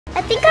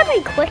I think I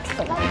might click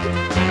something.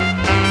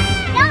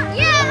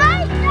 Yeah,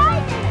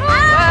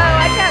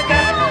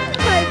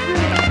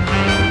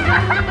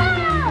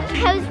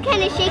 I was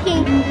kind of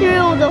shaking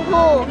through the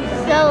whole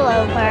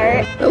solo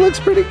part. That looks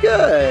pretty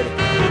good.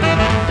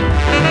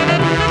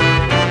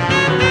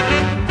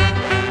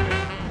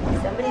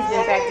 Somebody's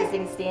been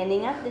practicing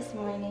standing up this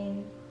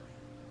morning.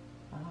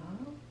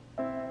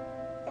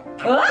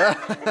 Oh.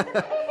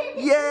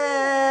 Yay!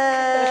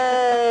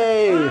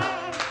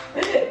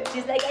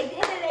 She's like, I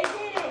did it.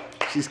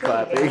 She's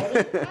clapping.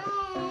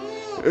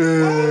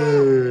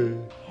 Yay!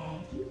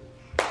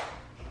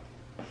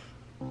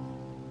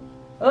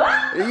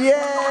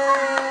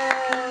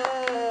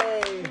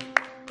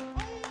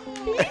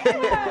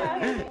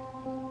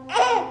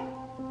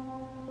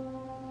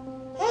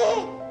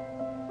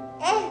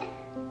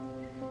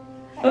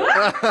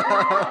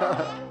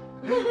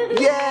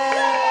 Yay!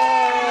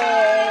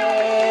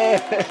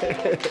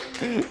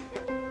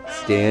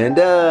 Stand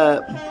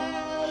up.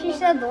 She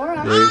said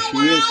Laura. There she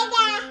is.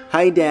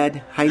 Hi,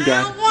 Dad. Hi,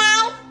 Dad.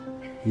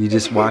 You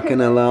just walking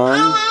along?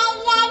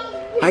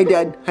 Hi,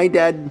 Dad. Hi,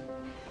 Dad.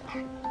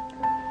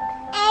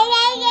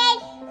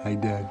 Hi,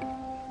 Dad.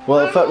 Well,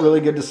 it felt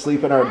really good to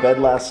sleep in our bed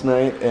last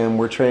night, and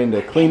we're trying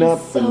to clean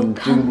up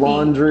and do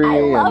laundry. I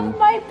love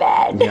my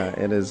bed. Yeah,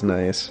 it is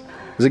nice.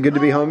 Is it good to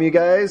be home, you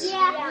guys?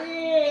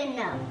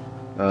 Yeah.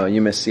 Oh,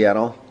 you miss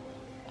Seattle?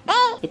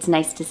 It's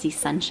nice to see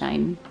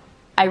sunshine.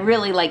 I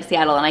really like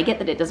Seattle, and I get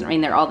that it doesn't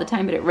rain there all the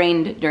time, but it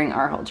rained during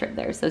our whole trip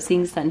there. So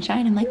seeing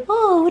sunshine, I'm like,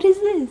 oh, what is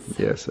this?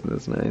 Yes, it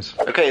is nice.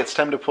 Okay, it's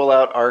time to pull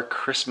out our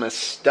Christmas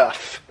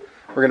stuff.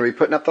 We're gonna be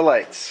putting up the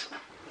lights.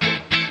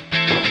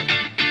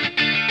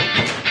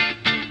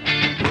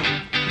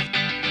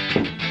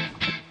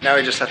 Now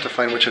we just have to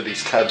find which of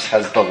these tubs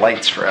has the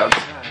lights for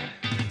outside.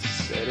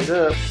 Set it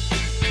up.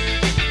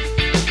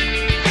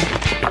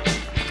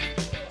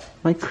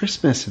 My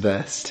Christmas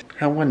vest.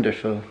 How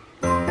wonderful.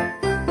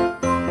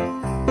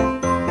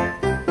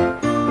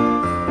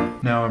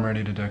 Now I'm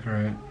ready to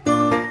decorate.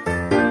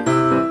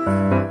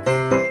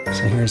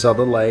 So here's all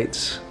the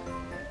lights.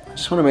 I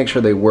just want to make sure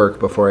they work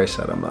before I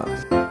set them up.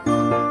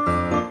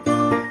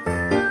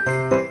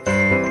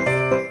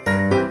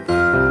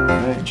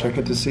 Alright, check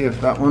it to see if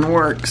that one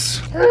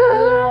works.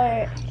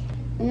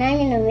 And I'm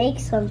gonna make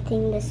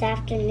something this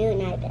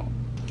afternoon, I bet.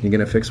 You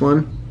gonna fix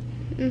one?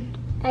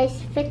 I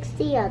fixed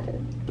the other.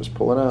 Just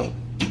pull it out.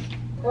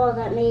 Well,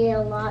 that made it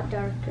a lot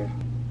darker.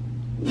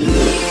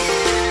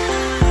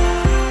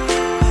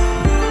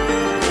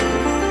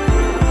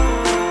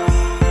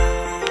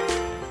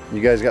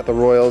 You guys got the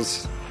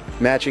Royals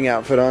matching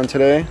outfit on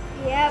today?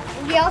 Yep.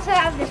 We also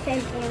have the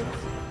same pants.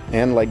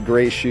 And like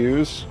gray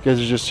shoes. You guys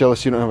are just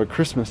jealous you don't have a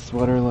Christmas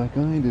sweater like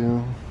I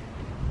do.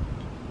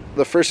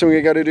 The first thing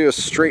we gotta do is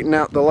straighten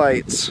out the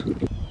lights.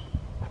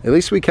 At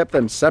least we kept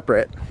them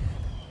separate.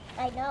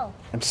 I know.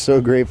 I'm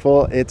so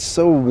grateful. It's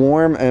so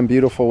warm and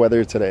beautiful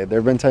weather today. There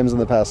have been times in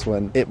the past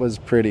when it was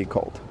pretty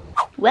cold.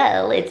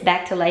 Well, it's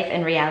back to life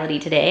and reality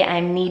today.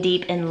 I'm knee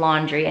deep in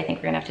laundry. I think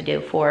we're gonna have to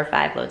do 4 or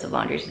 5 loads of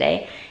laundry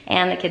today.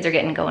 And the kids are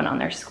getting going on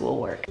their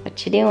schoolwork.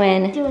 What you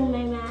doing? Doing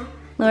my math.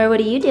 Laura, what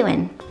are you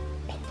doing?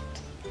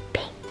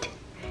 Paint.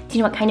 Do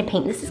you know what kind of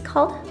paint this is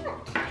called?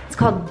 It's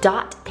called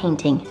dot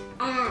painting.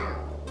 L.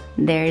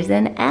 There's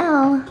an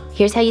L.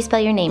 Here's how you spell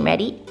your name.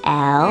 Ready?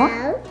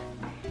 L.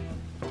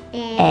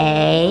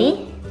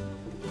 A.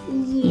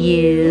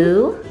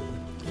 U.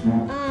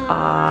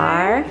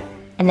 R.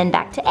 And then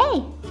back to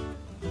A.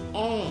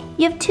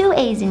 You have 2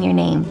 A's in your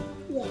name.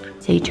 Yeah.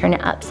 So you turn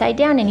it upside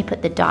down and you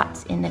put the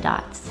dots in the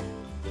dots.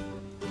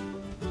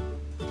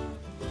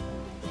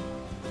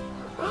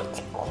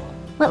 That's cool.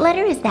 What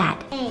letter is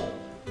that? A.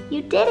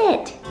 You did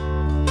it.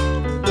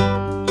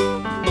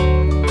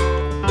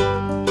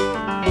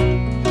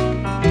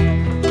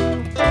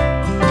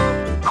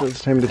 So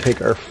it's time to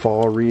take our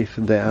fall wreath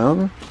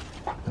down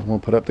and we'll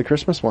put up the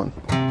Christmas one.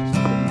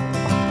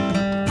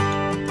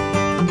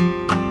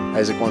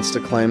 Isaac wants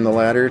to climb the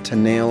ladder to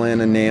nail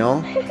in a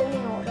nail.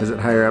 Is it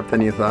higher up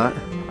than you thought?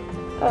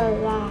 A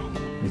lot.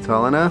 You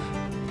tall enough?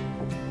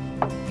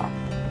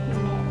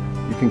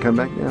 You can come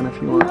back down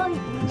if you want.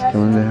 He's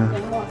coming down.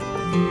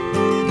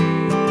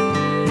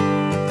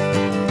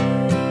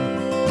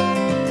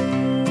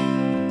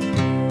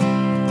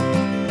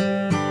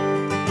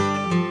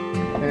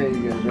 Okay,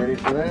 you guys ready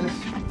for this?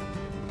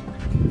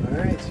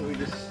 Alright, so we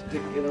just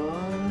stick it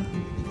on.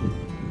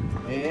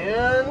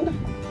 And...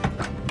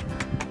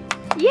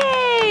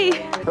 Yay!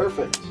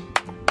 perfect.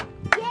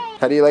 Yay.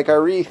 How do you like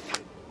our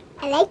wreath?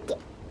 I like it.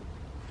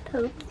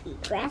 Pokey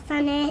grass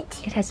on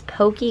it. It has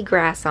pokey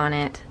grass on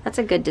it. That's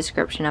a good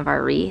description of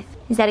our wreath.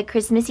 Is that a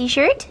Christmassy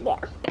shirt? Yeah.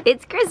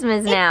 It's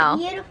Christmas now.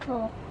 It's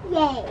beautiful.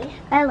 Yay.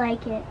 I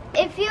like it.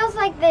 It feels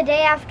like the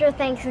day after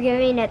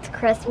Thanksgiving, it's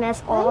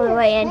Christmas all the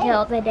way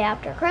until the day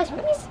after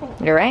Christmas.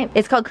 You're right.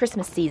 It's called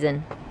Christmas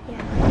season.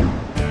 Yeah.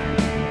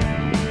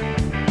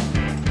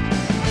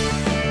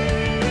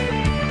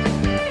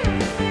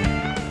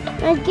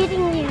 I'm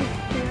getting used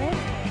to it.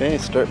 Okay,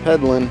 start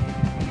pedaling.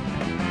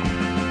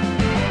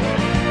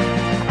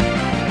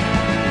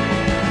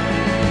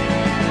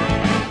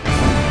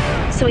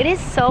 So it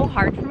is so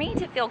hard for me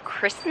to feel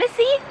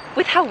Christmassy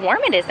with how warm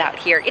it is out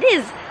here. It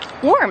is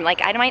warm, like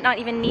I might not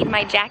even need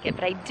my jacket,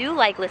 but I do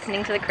like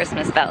listening to the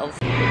Christmas bells.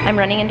 I'm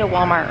running into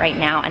Walmart right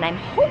now and I'm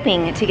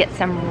hoping to get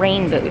some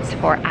rain boots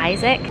for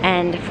Isaac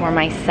and for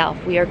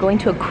myself. We are going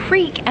to a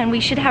creek and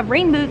we should have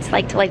rain boots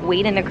like to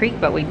wade in the creek,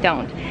 but we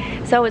don't.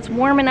 So it's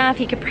warm enough,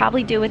 he could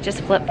probably do with just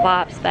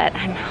flip-flops, but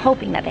I'm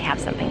hoping that they have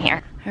something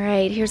here. All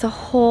right, here's a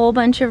whole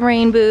bunch of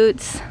rain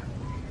boots.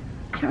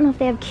 I don't know if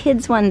they have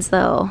kids ones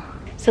though.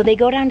 So they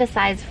go down to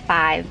size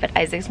 5, but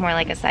Isaac's more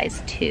like a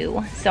size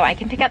 2. So I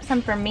can pick up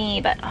some for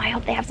me, but oh, I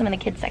hope they have some in the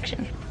kids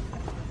section.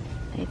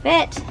 They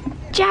fit.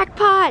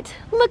 Jackpot!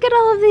 Look at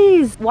all of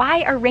these.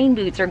 Why are rain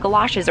boots or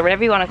galoshes or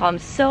whatever you want to call them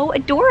so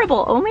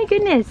adorable? Oh my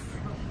goodness.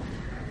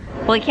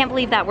 Well, I can't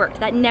believe that worked.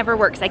 That never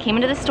works. I came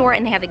into the store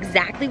and they have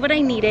exactly what I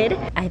needed.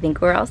 I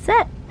think we're all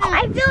set.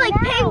 I feel like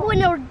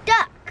penguin or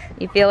duck.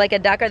 You feel like a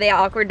duck? Are they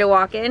awkward to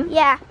walk in?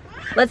 Yeah.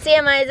 Let's see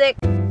them, Isaac.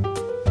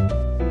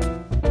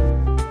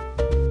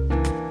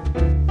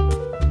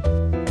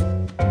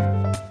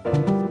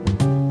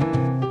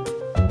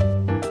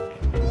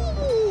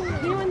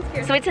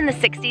 So it's in the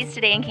 60s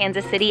today in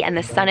Kansas City and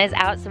the sun is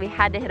out, so we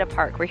had to hit a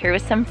park. We're here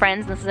with some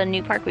friends. This is a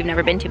new park we've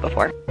never been to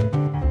before.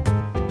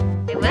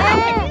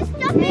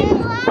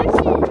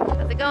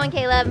 How's it going,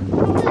 Caleb?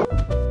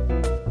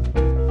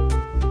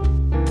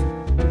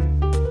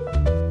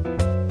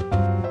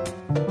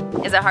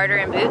 Is it harder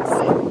in boots?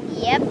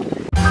 Yep.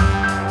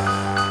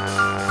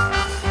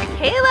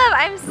 Caleb,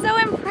 I'm so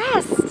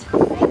impressed.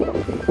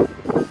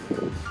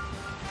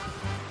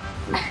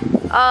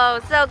 Oh,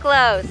 so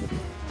close.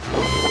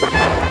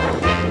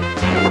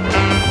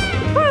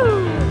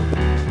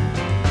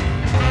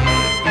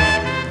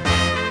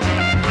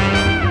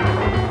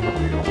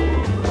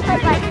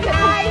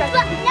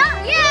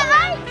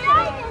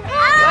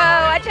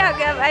 Whoa, watch out,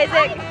 Gov,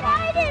 Isaac.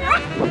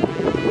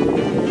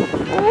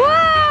 Whoa!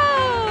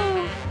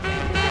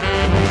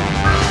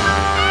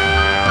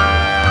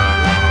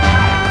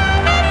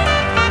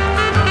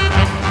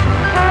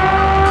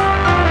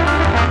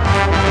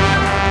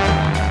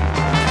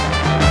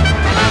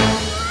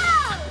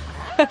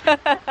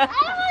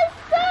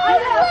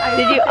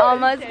 Did you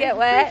almost get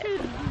wet?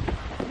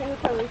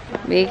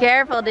 Be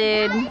careful,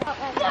 dude.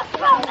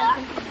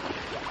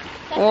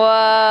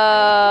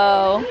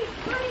 Whoa.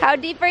 How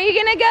deep are you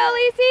gonna go,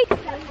 Lacey?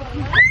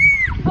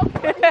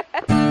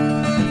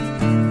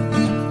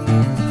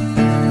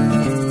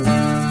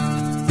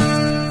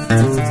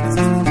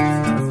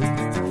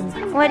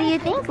 What do you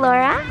think,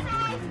 Laura?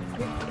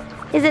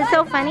 Is it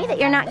so funny that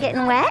you're not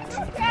getting wet?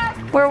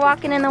 We're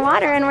walking in the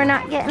water and we're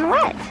not getting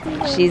wet.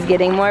 She's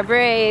getting more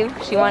brave.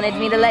 She wanted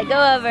me to let go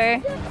of her.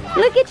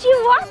 Look at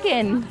you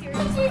walking.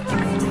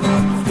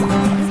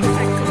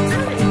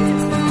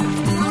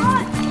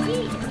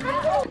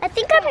 I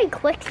think I'm in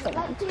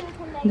quicksand.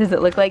 Does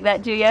it look like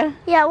that to you?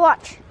 Yeah,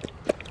 watch.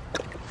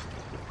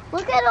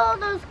 Look at all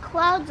those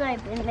clouds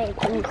I've been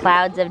making.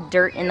 Clouds of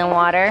dirt in the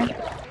water.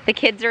 The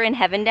kids are in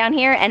heaven down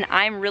here and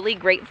I'm really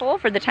grateful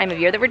for the time of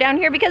year that we're down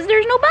here because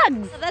there's no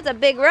bugs. That's a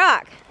big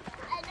rock.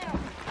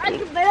 I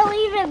can barely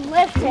even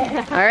lift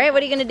it. All right,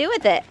 what are you gonna do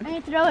with it? I'm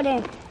gonna throw it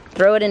in.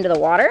 Throw it into the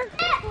water?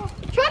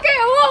 Chuck it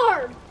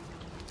hard!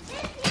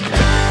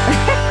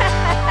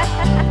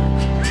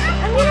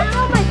 I'm gonna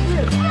throw my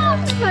boot.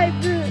 My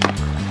boot.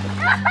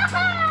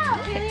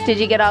 Did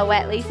you get all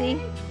wet, Lacey?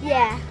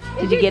 Yeah.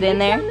 Did you get in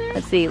there?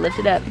 Let's see, lift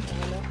it up.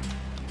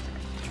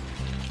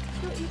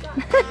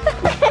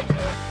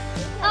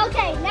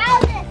 Okay, now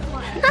this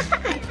one.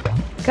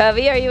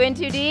 Covey, are you in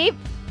too deep?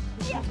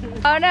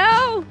 Oh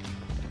no!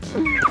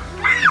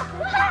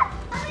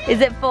 Is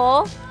it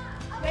full?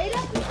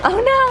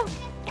 Oh no!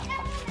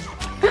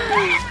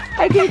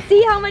 I can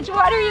see how much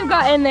water you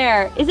got in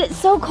there. Is it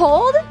so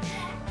cold?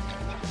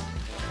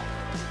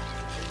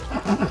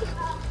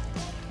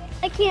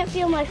 I can't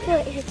feel my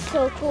foot. It's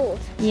so cold.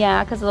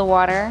 Yeah, because of the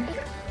water.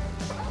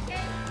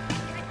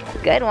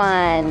 Good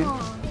one.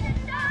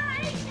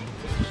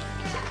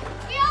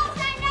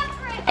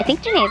 I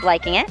think Janae's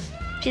liking it.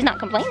 She's not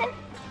complaining.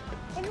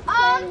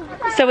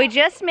 So we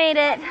just made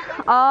it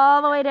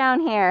all the way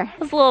down here. It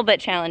was a little bit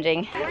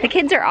challenging. The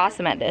kids are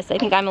awesome at this. I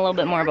think I'm a little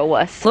bit more of a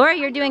wuss. Laura,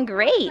 you're doing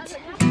great.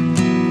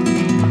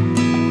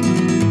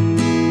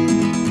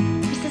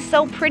 This is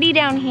so pretty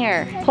down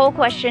here. Poll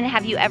question,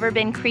 have you ever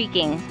been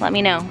creeking? Let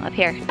me know up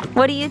here.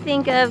 What do you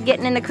think of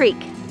getting in the creek?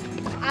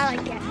 I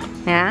like it.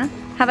 Yeah?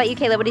 How about you,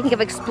 Kayla? What do you think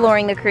of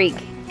exploring the creek?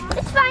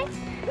 It's fine.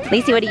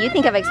 Lacey, what do you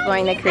think of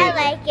exploring the creek?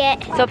 I like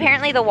it. So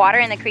apparently the water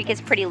in the creek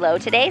is pretty low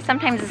today.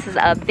 Sometimes this is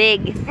a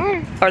big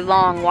or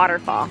long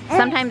waterfall.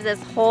 Sometimes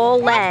this whole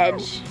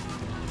ledge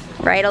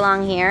right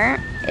along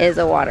here is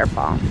a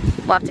waterfall.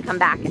 We'll have to come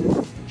back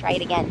and try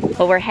it again.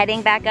 But we're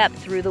heading back up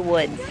through the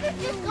woods. We could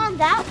have just gone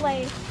that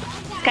way.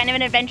 It's kind of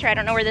an adventure. I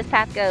don't know where this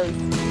path goes.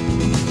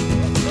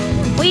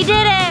 We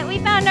did it! We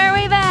found our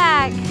way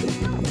back!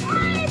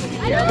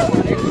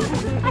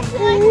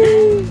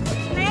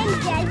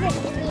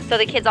 So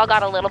the kids all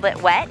got a little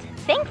bit wet,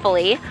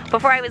 thankfully,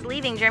 before I was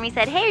leaving, Jeremy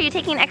said, hey, are you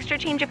taking an extra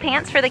change of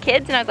pants for the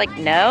kids? And I was like,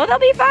 no, they'll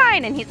be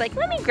fine. And he's like,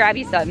 let me grab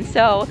you some.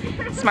 So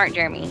smart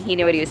Jeremy, he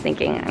knew what he was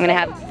thinking. I'm gonna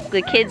have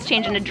the kids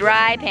change into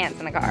dry pants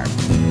in the car.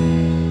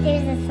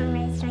 There's a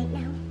sunrise right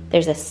now.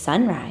 There's a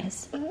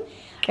sunrise.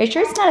 Are you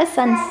sure it's not a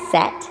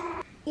sunset?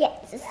 Yeah,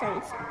 it's a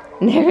sunset.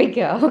 There we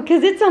go,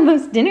 because it's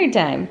almost dinner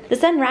time. The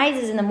sun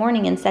rises in the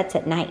morning and sets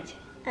at night.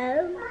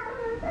 Oh.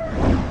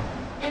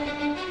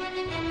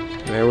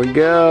 There we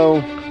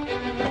go.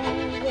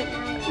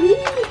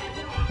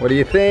 What do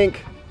you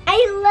think? I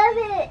love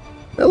it.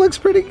 That looks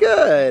pretty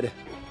good.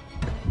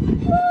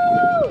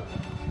 Woo!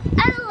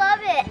 I love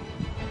it.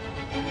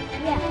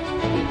 Yeah.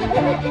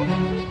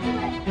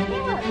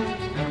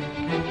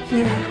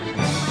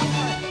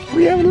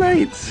 We have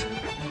lights.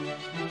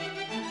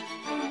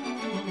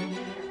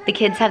 The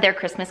kids have their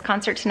Christmas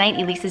concert tonight.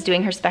 Elise is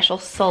doing her special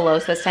solo,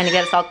 so it's time to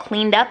get us all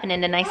cleaned up and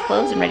into nice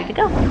clothes and ready to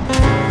go.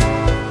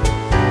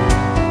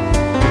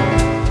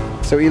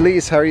 So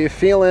Elise, how are you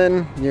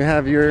feeling? You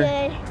have your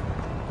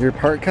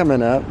part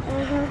coming up.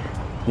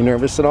 You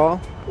nervous at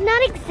all?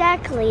 Not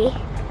exactly,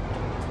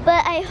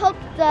 but I hope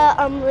the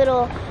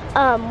little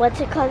what's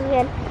it called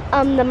again?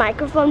 The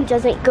microphone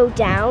doesn't go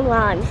down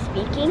while I'm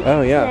speaking.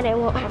 Oh yeah. So then I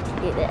won't have to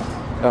do this.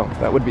 Oh,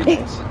 that would be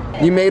nice.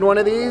 You made one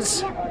of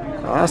these?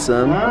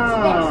 Awesome.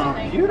 Wow,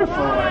 beautiful.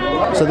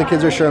 So the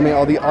kids are showing me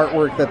all the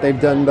artwork that they've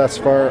done thus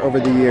far over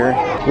the year.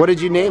 What did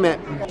you name it?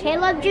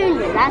 Caleb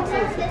Jr., that's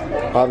his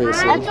name.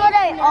 Obviously. That's what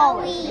I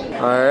always.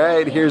 All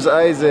right, here's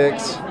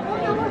Isaac's.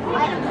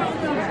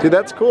 Dude,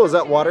 that's cool. Is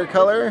that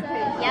watercolor?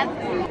 Yep.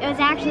 It was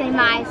actually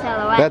my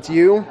silhouette. That's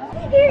you?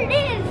 Here it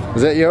is.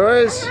 Is that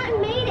yours? I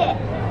made it.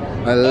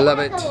 I love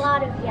it. It has a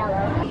lot of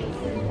yellow.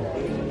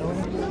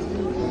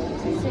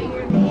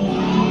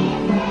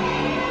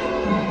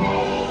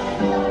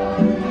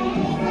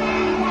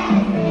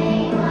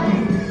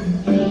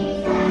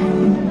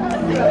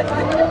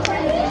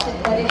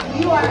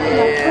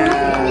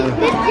 Yeah.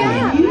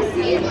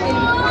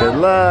 Good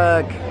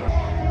luck.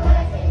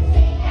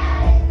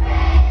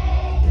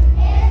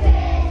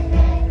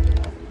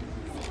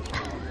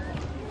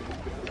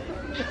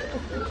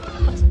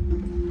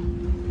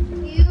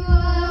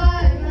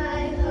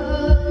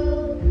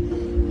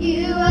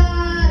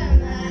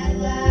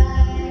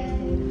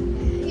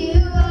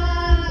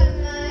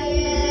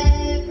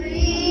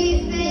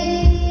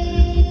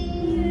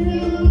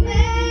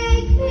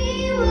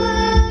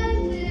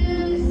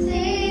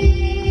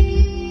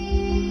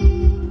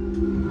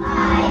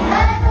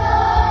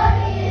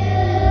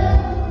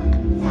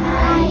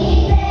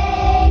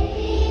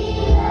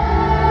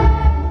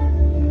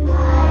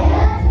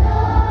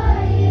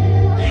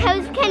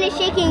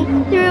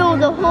 Through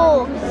the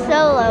whole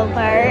solo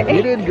part.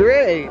 You did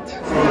great.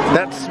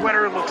 That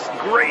sweater looks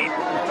great.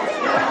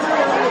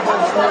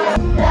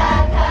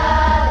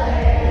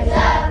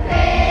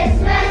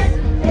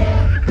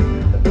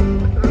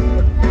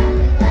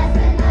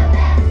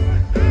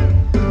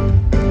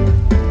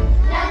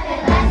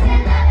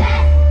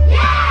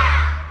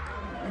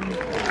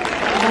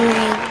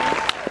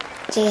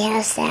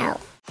 Jhouse out.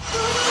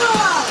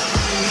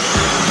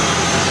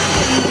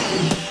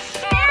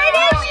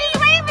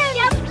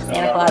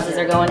 Santa Clauses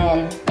are going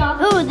in.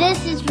 Oh,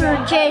 this is for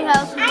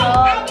Jhouse.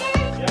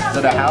 Is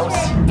it a house?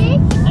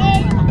 This is